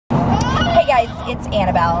guys, it's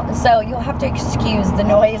Annabelle, so you'll have to excuse the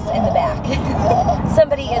noise in the back.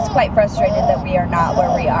 Somebody is quite frustrated that we are not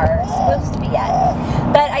where we are supposed to be yet.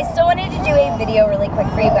 But I still wanted to do a video really quick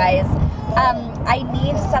for you guys. I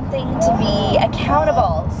need something to be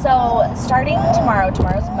accountable. So starting tomorrow's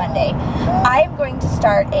Monday, I am going to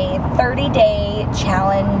start a 30-day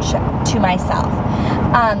challenge to myself.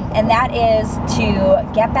 And that is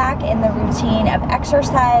to get back in the routine of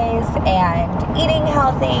exercise and eating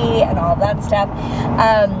healthy and all that stuff.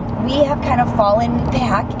 We have kind of fallen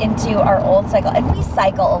back into our old cycle, and we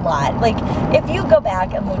cycle a lot. Like, if you go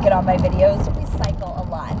back and look at all my videos, we cycle a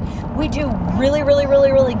lot. We do really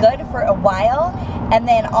good for a while, and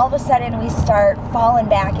then all of a sudden we start falling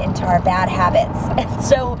back into our bad habits. And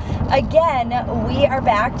so again, we are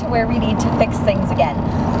back to where we need to fix things again.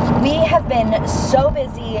 We have been so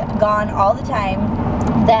busy, gone all the time,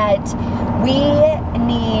 that we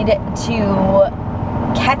need to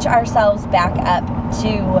catch ourselves back up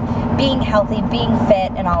to being healthy, being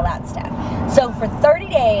fit, and all that stuff. So for 30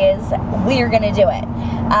 days, we are going to do it.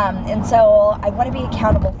 And so I want to be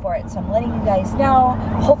accountable for it. So I'm letting you guys know.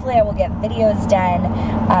 Hopefully I will get videos done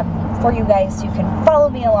for you guys so you can follow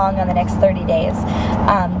me along on the next 30 days.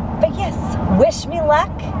 But yes, wish me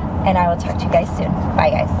luck, and I will talk to you guys soon.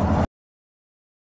 Bye, guys.